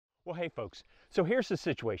Well, hey folks, so here's the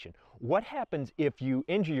situation. What happens if you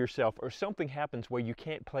injure yourself or something happens where you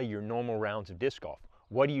can't play your normal rounds of disc golf?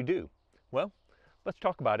 What do you do? Well, let's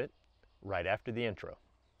talk about it right after the intro.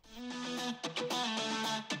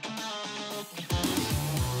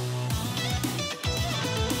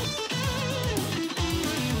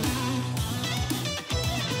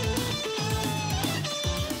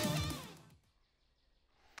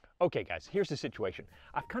 Okay guys, here's the situation.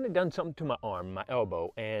 I've kind of done something to my arm, my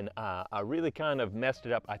elbow, and I really kind of messed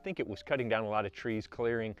it up. I think it was cutting down a lot of trees,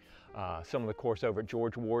 clearing some of the course over at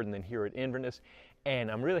George Ward and then here at Inverness,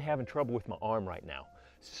 and I'm really having trouble with my arm right now.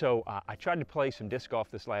 So I tried to play some disc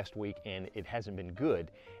golf this last week and it hasn't been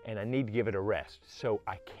good, and I need to give it a rest. So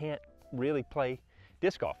I can't really play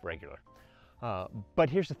disc golf regular.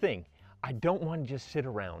 But here's the thing. I don't want to just sit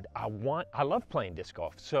around. I love playing disc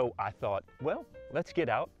golf. So I thought, well, let's get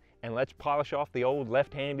out and let's polish off the old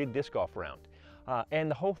left-handed disc golf round.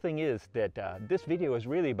 And the whole thing is that this video is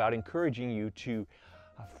really about encouraging you to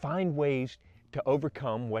find ways to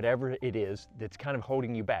overcome whatever it is that's kind of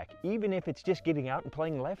holding you back, even if it's just getting out and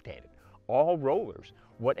playing left-handed. All rollers,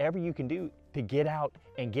 whatever you can do to get out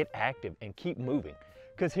and get active and keep moving.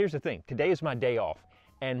 Because here's the thing, today is my day off,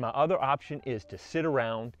 and my other option is to sit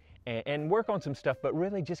around and work on some stuff, but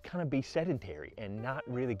really just kind of be sedentary and not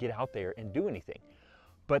really get out there and do anything.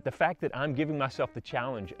 But the fact that I'm giving myself the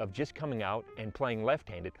challenge of just coming out and playing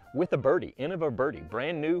left-handed with a birdie, end of a birdie,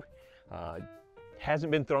 brand new,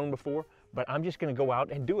 hasn't been thrown before, but I'm just gonna go out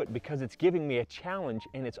and do it because it's giving me a challenge,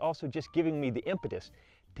 and it's also just giving me the impetus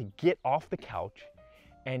to get off the couch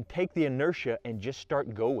and take the inertia and just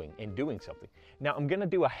start going and doing something. Now I'm gonna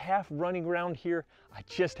do a half running round here. I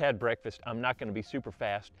just had breakfast. I'm not gonna be super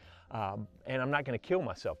fast, and I'm not gonna kill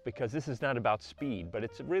myself because this is not about speed, but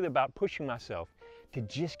it's really about pushing myself to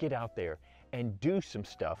just get out there and do some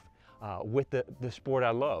stuff with the sport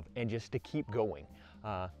I love and just to keep going.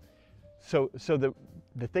 So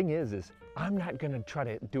the thing is I'm not gonna try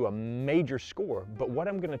to do a major score, but what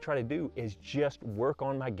I'm gonna try to do is just work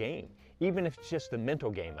on my game, even if it's just the mental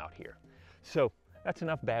game out here. So that's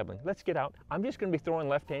enough babbling. Let's get out. I'm just gonna be throwing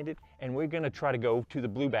left-handed, and we're gonna try to go to the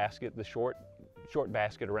blue basket, the short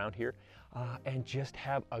basket around here, and just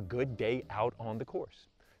have a good day out on the course.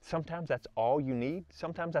 Sometimes that's all you need.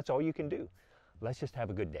 Sometimes that's all you can do. Let's just have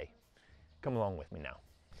a good day. Come along with me now.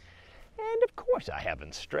 And of course I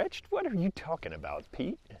haven't stretched. What are you talking about,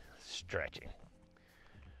 Pete? Stretching.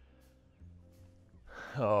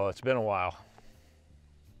 Oh, it's been a while.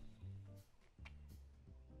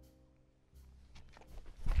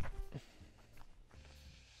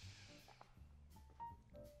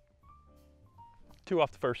 Two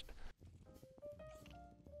off the first.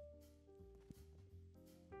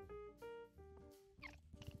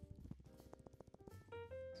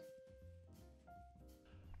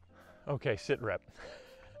 Okay, sit rep.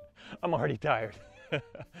 I'm already tired.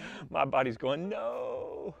 My body's going,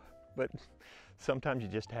 no. But sometimes you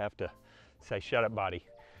just have to say, shut up, body,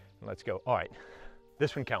 and let's go. All right,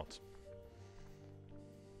 this one counts.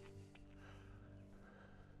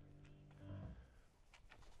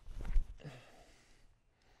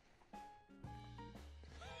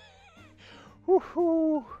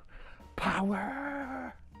 Woohoo!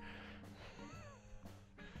 Power!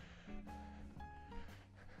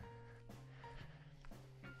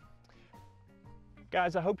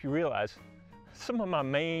 Guys, I hope you realize some of my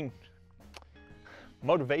main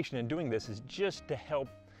motivation in doing this is just to help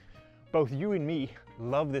both you and me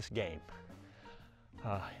love this game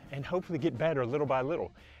and hopefully get better little by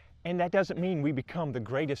little. And that doesn't mean we become the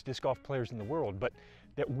greatest disc golf players in the world, but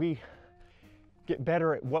that we get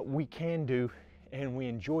better at what we can do and we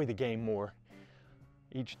enjoy the game more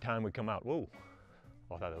each time we come out. Whoa,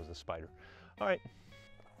 I thought that was a spider. All right,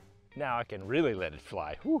 now I can really let it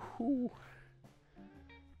fly. Woo-hoo.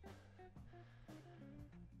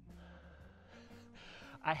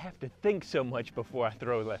 I have to think so much before I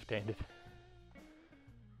throw left-handed.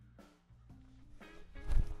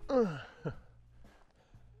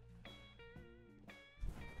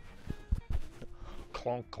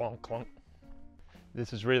 Clunk, clunk, clunk.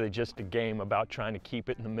 This is really just a game about trying to keep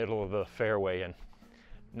it in the middle of the fairway and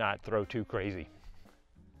not throw too crazy.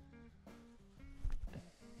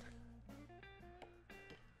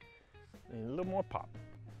 And a little more pop.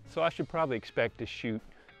 So I should probably expect to shoot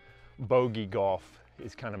bogey golf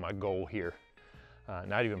is kind of my goal here.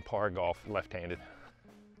 Not even par golf left-handed.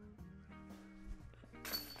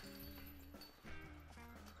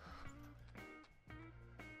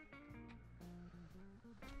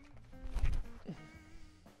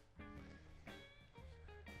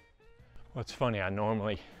 Well, it's funny, I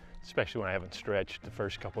normally, especially when I haven't stretched the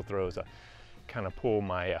first couple throws, I kind of pull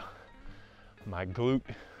my my glute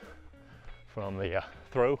from the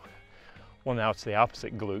throw. Well, now it's the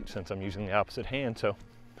opposite glute since I'm using the opposite hand, so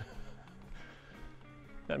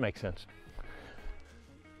that makes sense.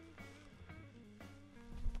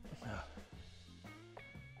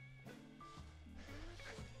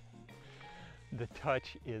 The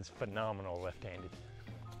touch is phenomenal left-handed.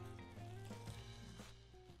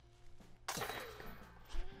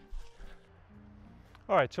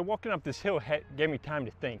 All right, so walking up this hill gave me time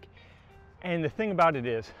to think. And the thing about it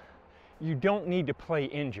is, you don't need to play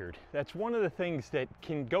injured. That's one of the things that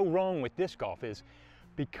can go wrong with disc golf, is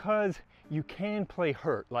because you can play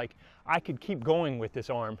hurt. Like, I could keep going with this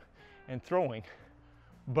arm and throwing,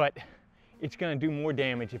 but it's gonna do more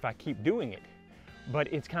damage if I keep doing it.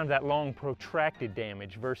 But it's kind of that long protracted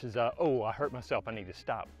damage versus, oh, I hurt myself, I need to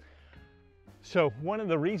stop. So one of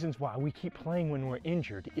the reasons why we keep playing when we're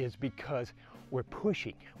injured is because we're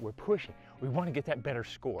pushing. We want to get that better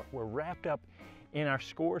score. We're wrapped up in our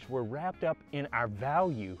scores. We're wrapped up in our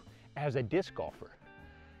value as a disc golfer.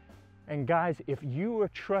 And guys, if you are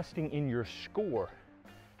trusting in your score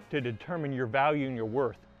to determine your value and your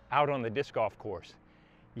worth out on the disc golf course,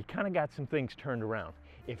 you kind of got some things turned around.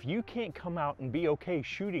 If you can't come out and be okay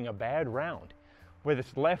shooting a bad round, whether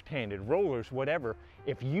it's left-handed, rollers, whatever,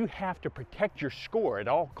 if you have to protect your score at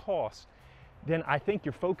all costs, then I think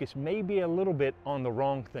your focus may be a little bit on the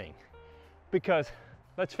wrong thing. Because,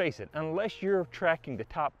 let's face it, unless you're tracking the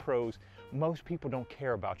top pros, most people don't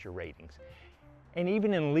care about your ratings. And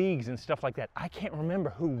even in leagues and stuff like that, I can't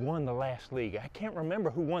remember who won the last league. I can't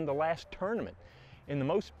remember who won the last tournament, in the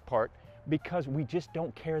most part, because we just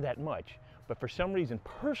don't care that much. But for some reason,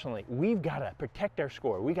 personally, we've got to protect our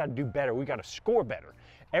score. We got to do better. We got to score better.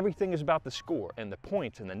 Everything is about the score and the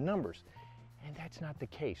points and the numbers. And that's not the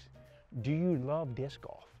case. Do you love disc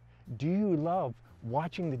golf? Do you love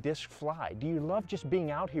watching the disc fly? Do you love just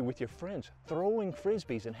being out here with your friends, throwing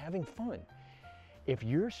frisbees and having fun? If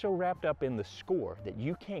you're so wrapped up in the score that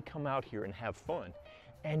you can't come out here and have fun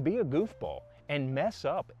and be a goofball and mess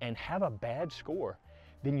up and have a bad score,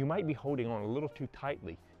 then you might be holding on a little too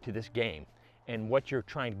tightly to this game and what you're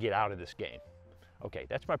trying to get out of this game. Okay,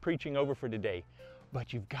 that's my preaching over for today,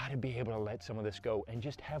 but you've got to be able to let some of this go and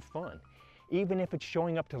just have fun. Even if it's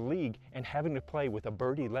showing up to league and having to play with a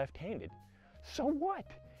birdie left-handed. So what?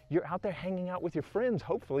 You're out there hanging out with your friends.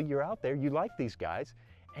 Hopefully you're out there, you like these guys,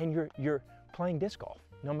 and you're playing disc golf,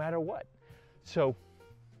 no matter what. So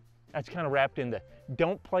that's kind of wrapped in the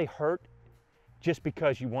don't play hurt just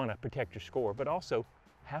because you want to protect your score, but also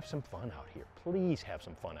have some fun out here. Please have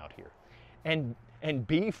some fun out here. And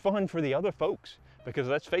be fun for the other folks, because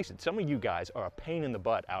let's face it, some of you guys are a pain in the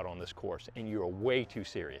butt out on this course and you're way too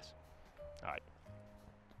serious. All right.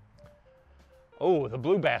 Oh, the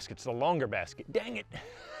blue basket's the longer basket. Dang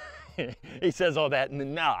it. He says all that and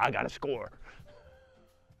then now I got to score.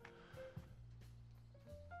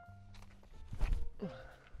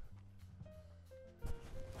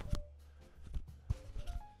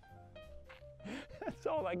 That's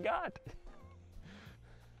all I got.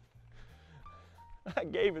 I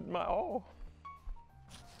gave it my all.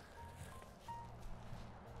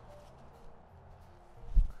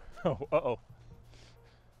 Oh, uh-oh.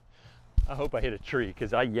 I hope I hit a tree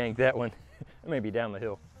because I yanked that one. It may be down the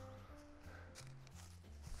hill.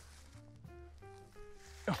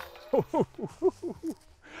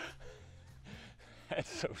 That's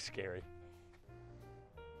so scary.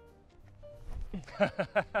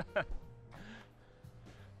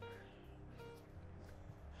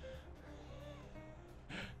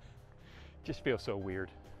 Just feels so weird.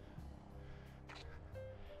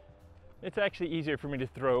 It's actually easier for me to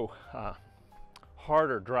throw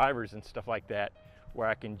harder drivers and stuff like that, where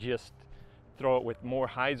I can just throw it with more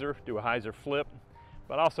hyzer, do a hyzer flip,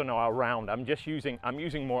 but also know I'll round. I'm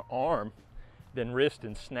using more arm than wrist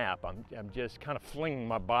and snap. I'm just kind of flinging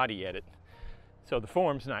my body at it. So the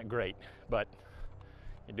form's not great, but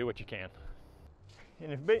you do what you can.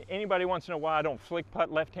 And if anybody wants to know why I don't flick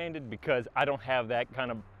putt left-handed, because I don't have that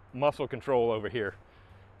kind of muscle control over here.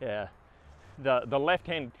 Yeah, the left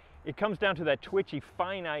hand, it comes down to that twitchy,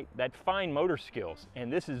 that fine motor skills.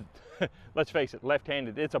 And this is, let's face it,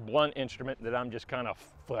 left-handed, it's a blunt instrument that I'm just kind of,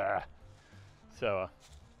 so.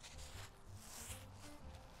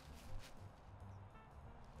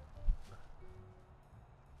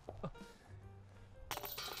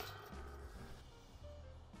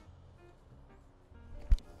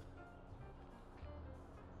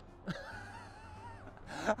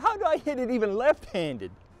 How do I hit it even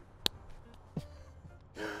left-handed?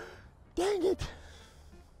 Dang it.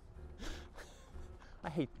 I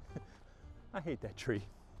hate that tree.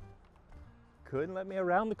 Couldn't let me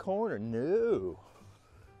around the corner, no.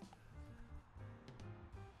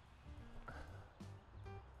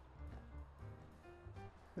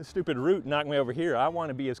 This stupid root knocked me over here. I want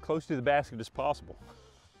to be as close to the basket as possible.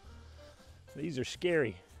 These are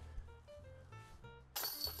scary.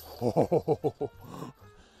 Oh,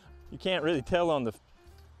 you can't really tell on the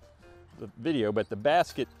video, but the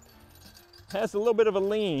basket has a little bit of a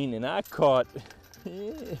lean, and I caught,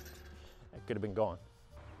 that could have been gone.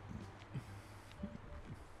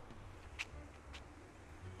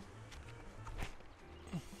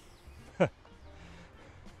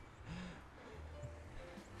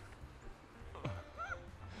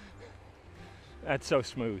 That's so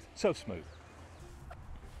smooth, so smooth.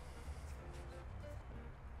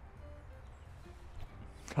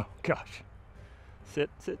 Oh gosh. Sit,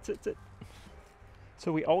 sit, sit, sit.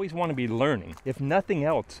 So we always want to be learning. If nothing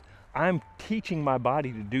else, I'm teaching my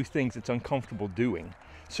body to do things it's uncomfortable doing.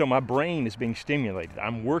 So my brain is being stimulated.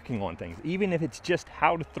 I'm working on things, even if it's just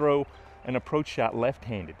how to throw an approach shot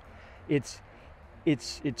left-handed. It's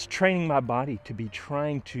training my body to be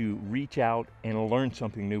trying to reach out and learn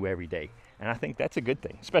something new every day. And I think that's a good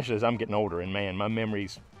thing, especially as I'm getting older and man, my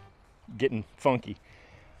memory's getting funky.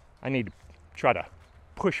 I need to try to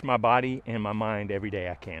push my body and my mind every day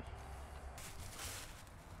I can.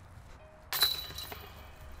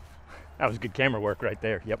 That was good camera work right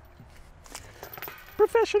there, yep.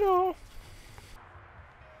 Professional.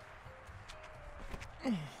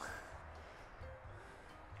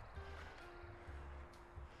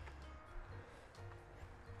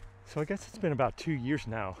 So I guess it's been about 2 years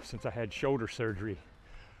now since I had shoulder surgery,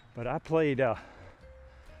 but I played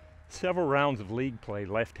several rounds of league play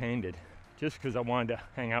left-handed just because I wanted to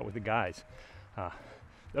hang out with the guys.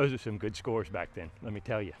 Those are some good scores back then, let me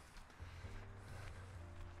tell you.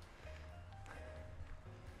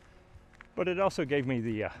 But it also gave me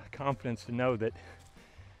the confidence to know that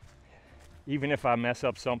even if I mess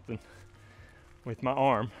up something with my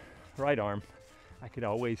arm, right arm, I could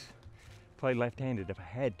always play left-handed if I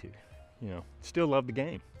had to. You know, still love the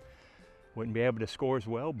game. Wouldn't be able to score as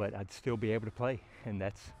well, but I'd still be able to play, and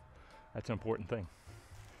that's an important thing.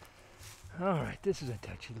 All right, this is a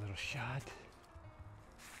touchy little shot.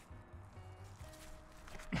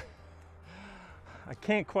 I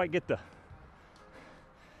can't quite get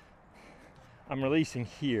I'm releasing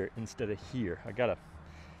here instead of here.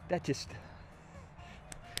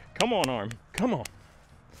 Come on, arm, come on.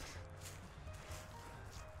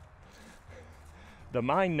 The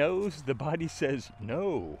mind knows, the body says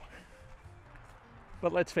no.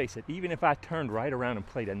 But let's face it, even if I turned right around and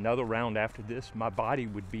played another round after this, my body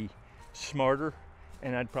would be smarter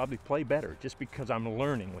and I'd probably play better just because I'm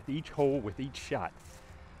learning with each hole, with each shot.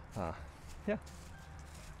 Yeah,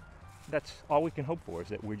 that's all we can hope for, is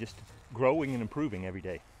that we're just growing and improving every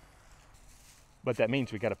day. But that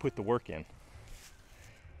means we got to put the work in.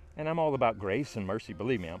 And I'm all about grace and mercy,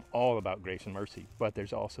 believe me, I'm all about grace and mercy, but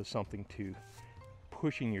there's also something to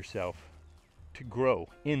pushing yourself to grow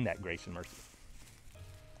in that grace and mercy.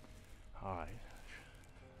 All right.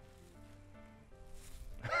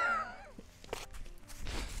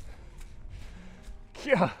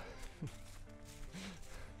 Yeah.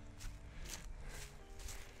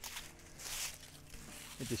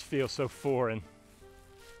 It just feels so foreign.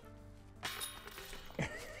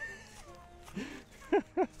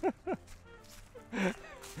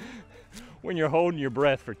 When you're holding your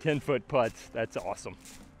breath for 10-foot putts, that's awesome.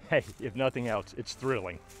 Hey, if nothing else, it's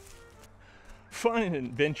thrilling. Fun and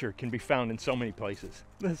adventure can be found in so many places.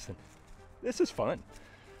 Listen, this is fun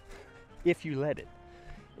if you let it.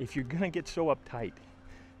 If you're gonna get so uptight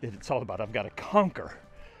that it's all about, I've got to conquer,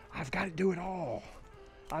 I've got to do it all,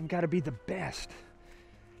 I've got to be the best,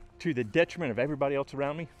 to the detriment of everybody else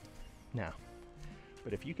around me, no.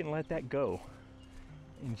 But if you can let that go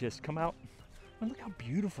and just come out, well, look how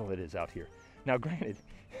beautiful it is out here. Now granted,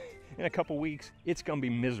 in a couple weeks, it's gonna be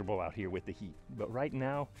miserable out here with the heat, but right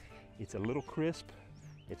now, it's a little crisp,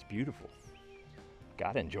 it's beautiful.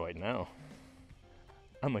 Gotta enjoy it now.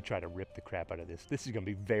 I'm gonna try to rip the crap out of this. This is gonna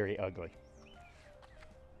be very ugly.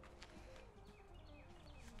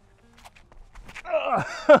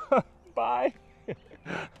 Bye.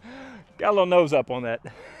 Got a little nose up on that.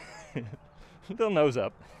 Little nose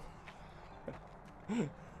up.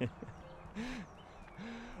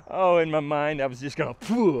 Oh, in my mind, I was just going,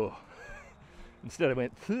 phew. Instead I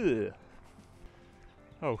went, phew.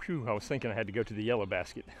 Oh, phew, I was thinking I had to go to the yellow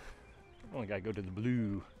basket. I only gotta go to the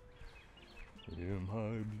blue. Am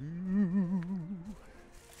I blue?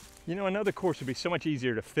 You know, another course would be so much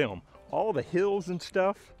easier to film. All the hills and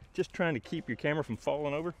stuff, just trying to keep your camera from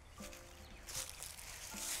falling over.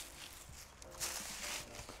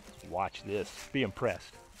 watch this. Be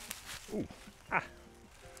impressed. Ooh, ah.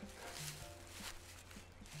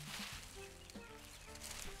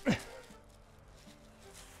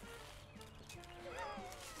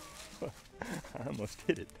 I almost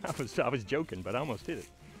hit it. I was joking, but I almost hit it.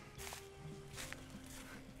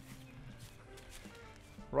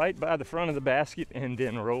 Right by the front of the basket, and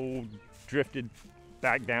then rolled, drifted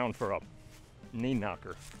back down for a knee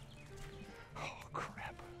knocker. Oh,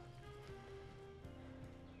 crap.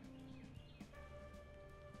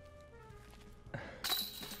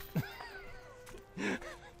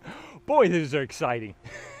 Boy, these are exciting.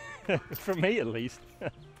 For me, at least.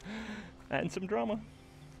 And some drama.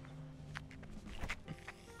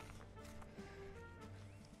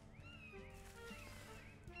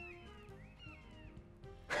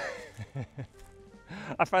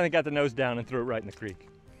 I finally got the nose down and threw it right in the creek.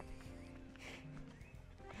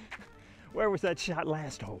 Where was that shot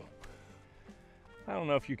last hole? I don't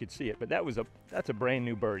know if you could see it, but that's a brand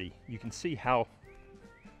new birdie. You can see how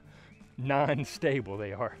non-stable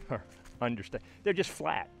they are, or understable. They're just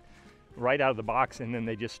flat, right out of the box, and then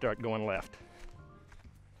they just start going left.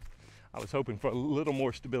 I was hoping for a little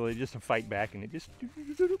more stability, just to fight back, and it just...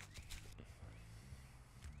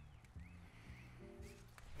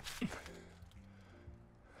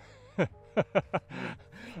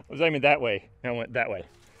 I was aiming that way, and I went that way.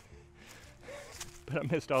 But I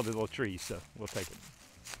missed all the little trees, so we'll take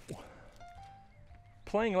it.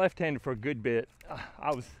 Playing left-handed for a good bit,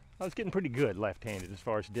 I was getting pretty good left-handed as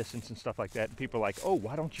far as distance and stuff like that. And people are like, oh,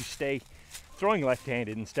 why don't you stay throwing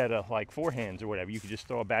left-handed instead of like forehands or whatever? You could just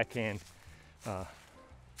throw a backhand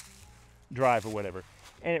drive or whatever.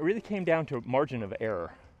 And it really came down to a margin of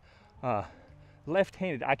error.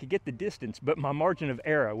 Left-handed, I could get the distance, but my margin of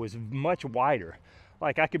error was much wider.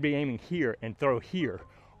 Like I could be aiming here and throw here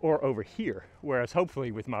or over here. Whereas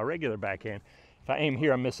hopefully with my regular backhand, if I aim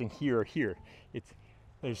here, I'm missing here or here.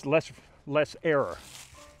 There's less error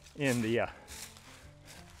in the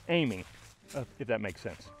aiming, if that makes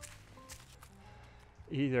sense.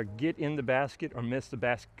 Either get in the basket or miss the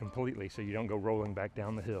basket completely so you don't go rolling back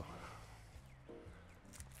down the hill.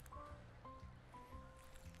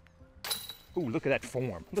 Ooh, look at that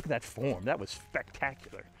form. Look at that form. That was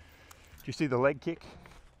spectacular. Did you see the leg kick?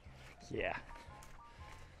 Yeah.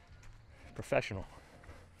 Professional.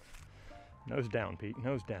 Nose down, Pete.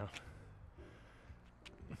 Nose down.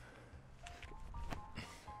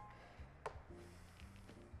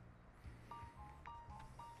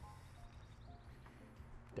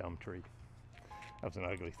 Dumb tree. That was an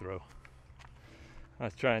ugly throw. I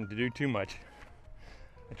was trying to do too much.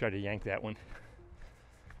 I tried to yank that one.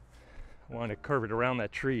 I wanted to curve it around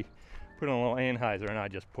that tree, put on a little anhyzer, and I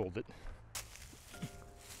just pulled it.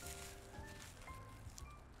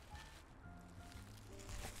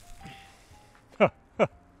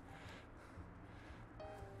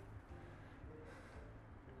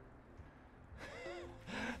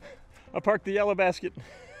 I parked the yellow basket.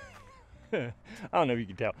 I don't know if you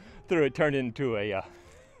can tell. Threw it, turned into a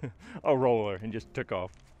roller, and just took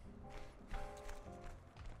off.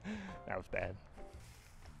 That was bad.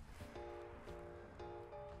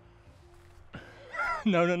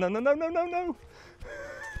 No, no, no, no, no, no, no, no.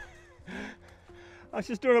 I was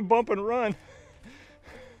just doing a bump and run.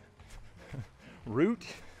 Root.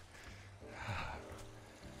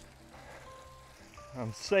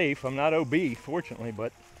 I'm safe. I'm not OB, fortunately,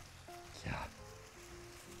 but yeah.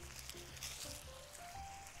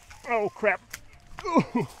 Oh, crap.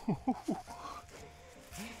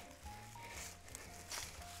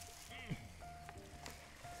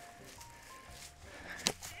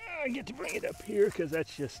 I get to bring it up here because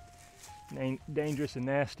that's just dangerous and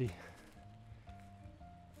nasty.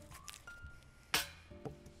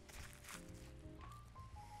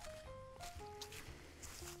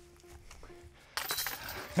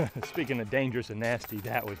 Speaking of dangerous and nasty,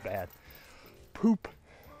 that was bad. Poop.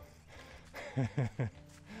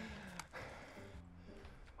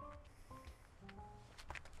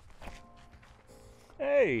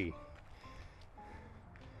 Hey.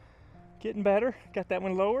 Getting better. Got that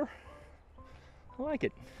one lower. I like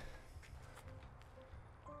it.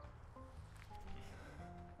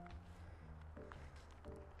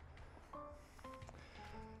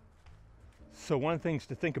 So one of the things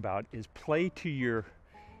to think about is play to your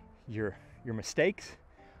mistakes.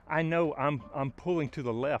 I know I'm pulling to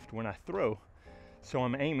the left when I throw, so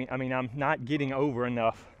I'm aiming. I mean, I'm not getting over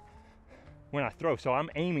enough when I throw, so I'm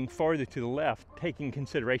aiming farther to the left, taking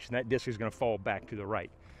consideration that disc is going to fall back to the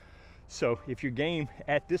right. So if your game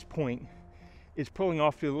at this point is pulling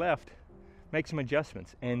off to the left, make some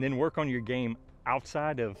adjustments and then work on your game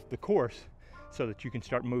outside of the course so that you can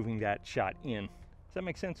start moving that shot in. Does that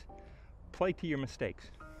make sense? play to your mistakes,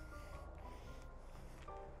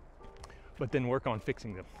 but then work on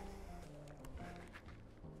fixing them.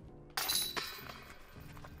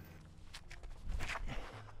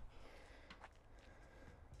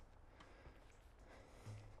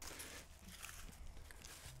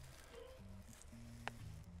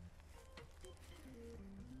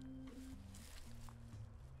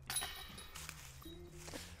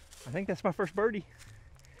 I think that's my first birdie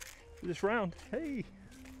for this round. Hey.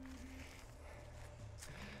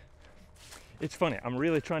 It's funny, I'm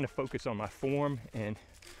really trying to focus on my form and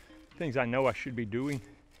things I know I should be doing.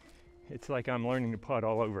 It's like I'm learning to putt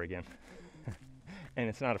all over again. And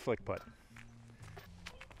it's not a flick putt.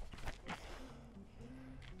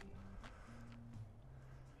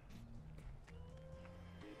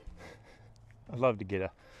 I'd love to get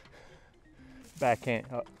a backhand,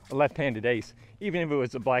 a left-handed ace, even if it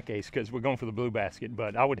was a black ace, because we're going for the blue basket,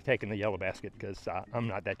 but I would have taken the yellow basket because I'm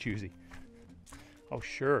not that choosy. Oh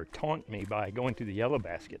sure, taunt me by going to the yellow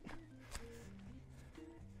basket.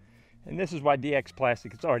 And this is why DX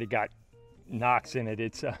plastic, it's already got knocks in it.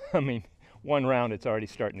 It's, I mean, one round it's already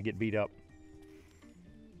starting to get beat up.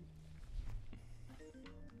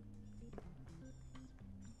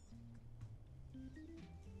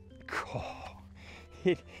 Oh,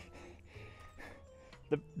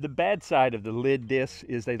 the bad side of the lid discs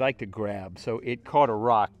is they like to grab. So it caught a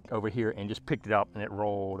rock over here and just picked it up and it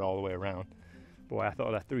rolled all the way around. Boy, I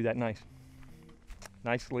thought I threw that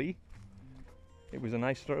nicely. It was a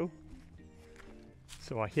nice throw.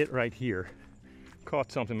 So I hit right here,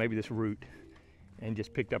 caught something, maybe this root, and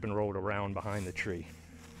just picked up and rolled around behind the tree.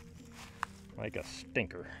 Like a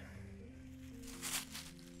stinker.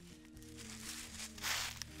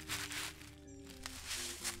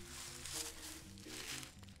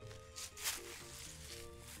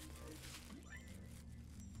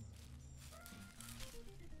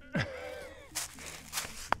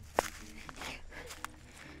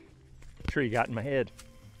 Tree got in my head.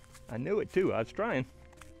 I knew it too, I was trying.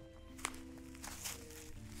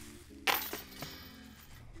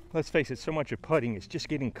 Let's face it, so much of putting is just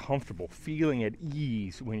getting comfortable, feeling at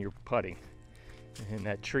ease when you're putting. And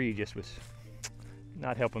that tree just was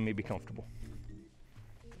not helping me be comfortable.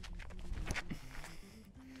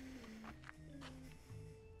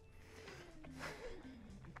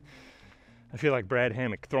 I feel like Brad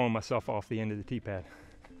Hammock throwing myself off the end of the tee pad.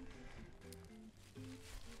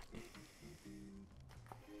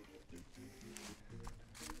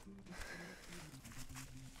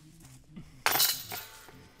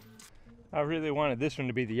 I really wanted this one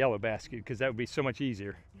to be the yellow basket because that would be so much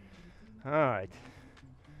easier. All right.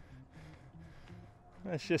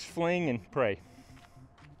 Let's just fling and pray.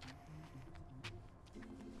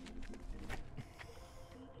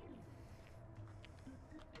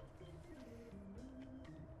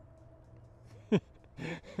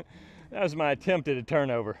 That was my attempt at a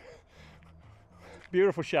turnover.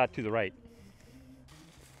 Beautiful shot to the right.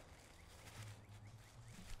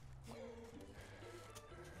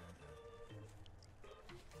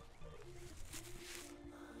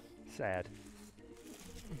 Sad.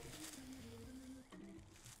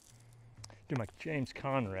 Do my James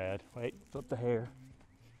Conrad. Wait, flip the hair.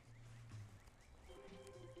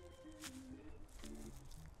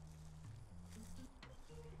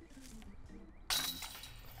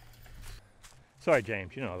 Sorry,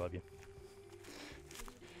 James, you know I love you.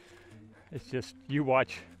 It's just, you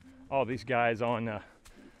watch all these guys on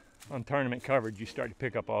tournament coverage, you start to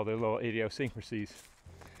pick up all their little idiosyncrasies.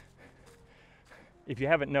 If you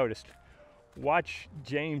haven't noticed, watch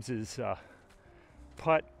James's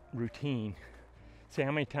putt routine. See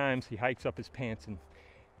how many times he hikes up his pants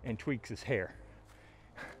and tweaks his hair.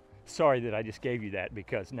 Sorry that I just gave you that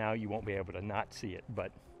because now you won't be able to not see it,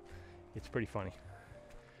 but it's pretty funny.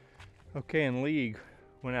 Okay, in league,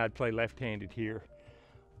 when I'd play left-handed here,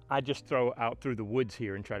 I just throw out through the woods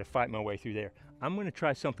here and try to fight my way through there. I'm going to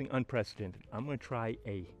try something unprecedented. I'm going to try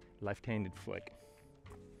a left-handed flick.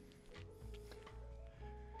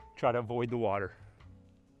 Try to avoid the water.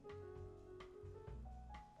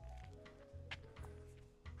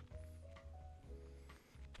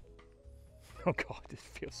 Oh God, this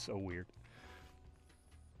feels so weird.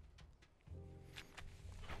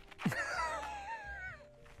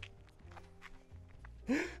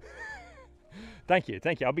 Thank you.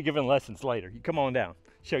 I'll be giving lessons later. You come on down,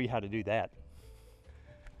 show you how to do that.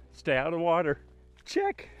 Stay out of the water.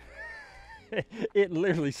 Check. It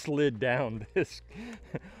literally slid down this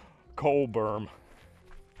coal berm.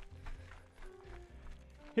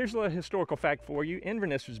 Here's a little historical fact for you.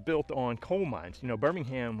 Inverness was built on coal mines. You know,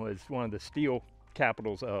 Birmingham was one of the steel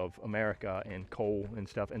capitals of America and coal and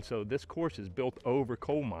stuff. And so this course is built over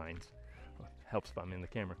coal mines helps if I'm in the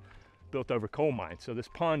camera, built over coal mines. So this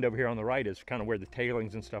pond over here on the right is kind of where the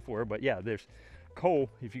tailings and stuff were, but yeah, there's coal,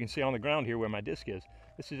 if you can see on the ground here where my disc is.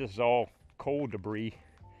 This is just all coal debris.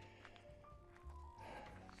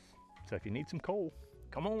 So if you need some coal,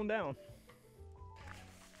 come on down.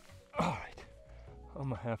 All right, I'm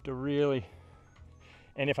gonna have to really,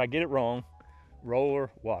 and if I get it wrong, roller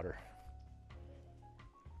water.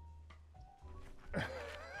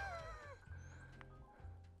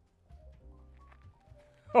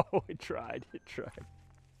 Oh, it tried.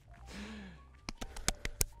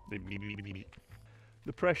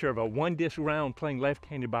 The pressure of a one disc round playing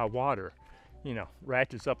left-handed by water, you know,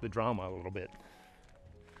 ratchets up the drama a little bit.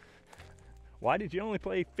 Why did you only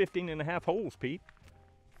play 15 and a half holes, Pete?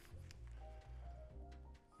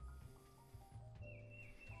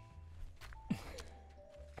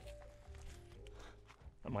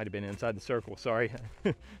 I might have been inside the circle, sorry.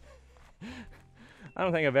 I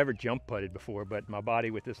don't think I've ever jump putted before, but my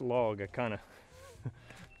body with this log, I kind of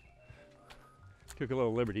took a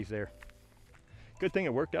little liberties there. Good thing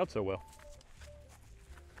it worked out so well.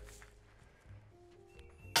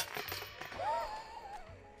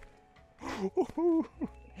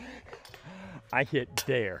 I hit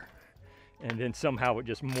there, and then somehow it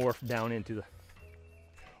just morphed down into the,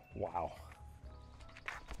 wow.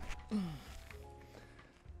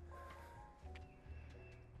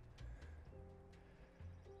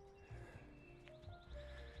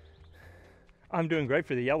 I'm doing great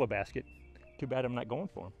for the yellow basket. Too bad I'm not going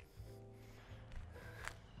for him.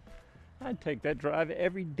 I'd take that drive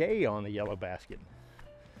every day on the yellow basket.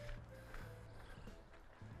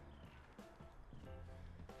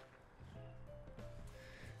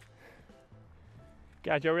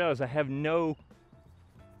 Guys, I realize I have no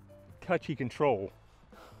touchy control.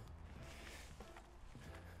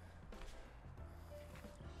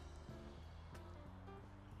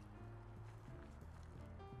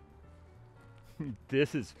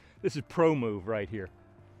 This is pro move right here.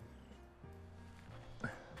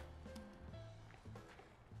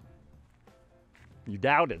 You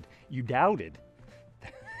doubted.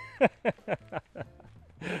 I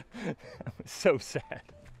was so sad.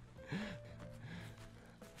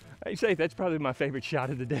 I'd say that's probably my favorite shot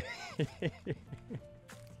of the day.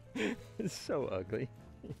 It's so ugly.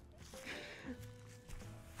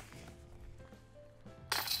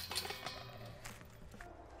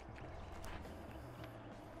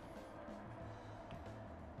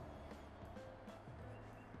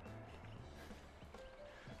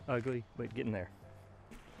 Ugly, but getting there.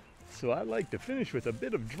 So I like to finish with a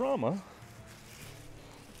bit of drama.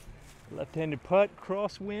 Left-handed putt,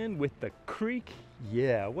 crosswind with the creek.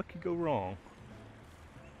 Yeah, what could go wrong?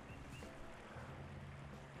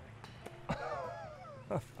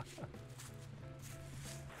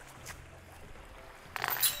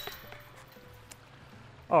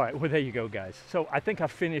 All right, well, there you go, guys. So I think I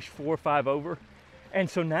finished 4 or 5 over. And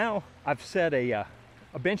so now I've set a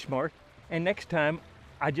benchmark, and next time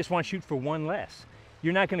I just want to shoot for 1 less.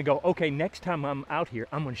 You're not going to go, okay, next time I'm out here,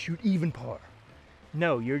 I'm going to shoot even par.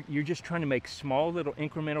 No, you're just trying to make small little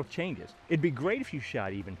incremental changes. It'd be great if you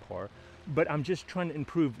shot even par, but I'm just trying to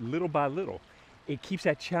improve little by little. It keeps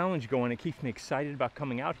that challenge going. It keeps me excited about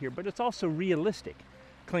coming out here, but it's also realistic.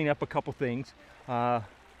 Clean up a couple things. I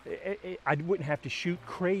wouldn't have to shoot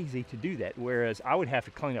crazy to do that, whereas I would have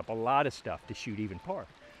to clean up a lot of stuff to shoot even par.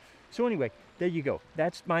 So anyway, there you go.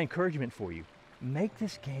 That's my encouragement for you. Make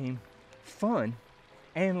this game fun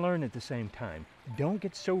and learn at the same time. Don't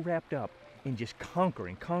get so wrapped up in just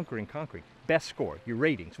conquering. Best score, your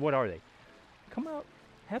ratings, what are they? Come out,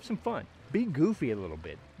 have some fun. Be goofy a little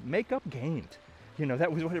bit. Make up games. You know,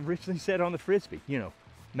 that was what it originally said on the Frisbee. You know,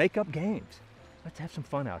 make up games. Let's have some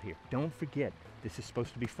fun out here. Don't forget, this is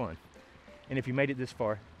supposed to be fun. And if you made it this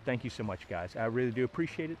far, thank you so much, guys. I really do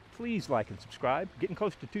appreciate it. Please like and subscribe. Getting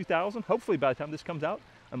close to 2,000. Hopefully by the time this comes out,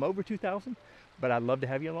 I'm over 2,000. But I'd love to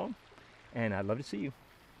have you along, and I'd love to see you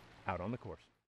out on the course.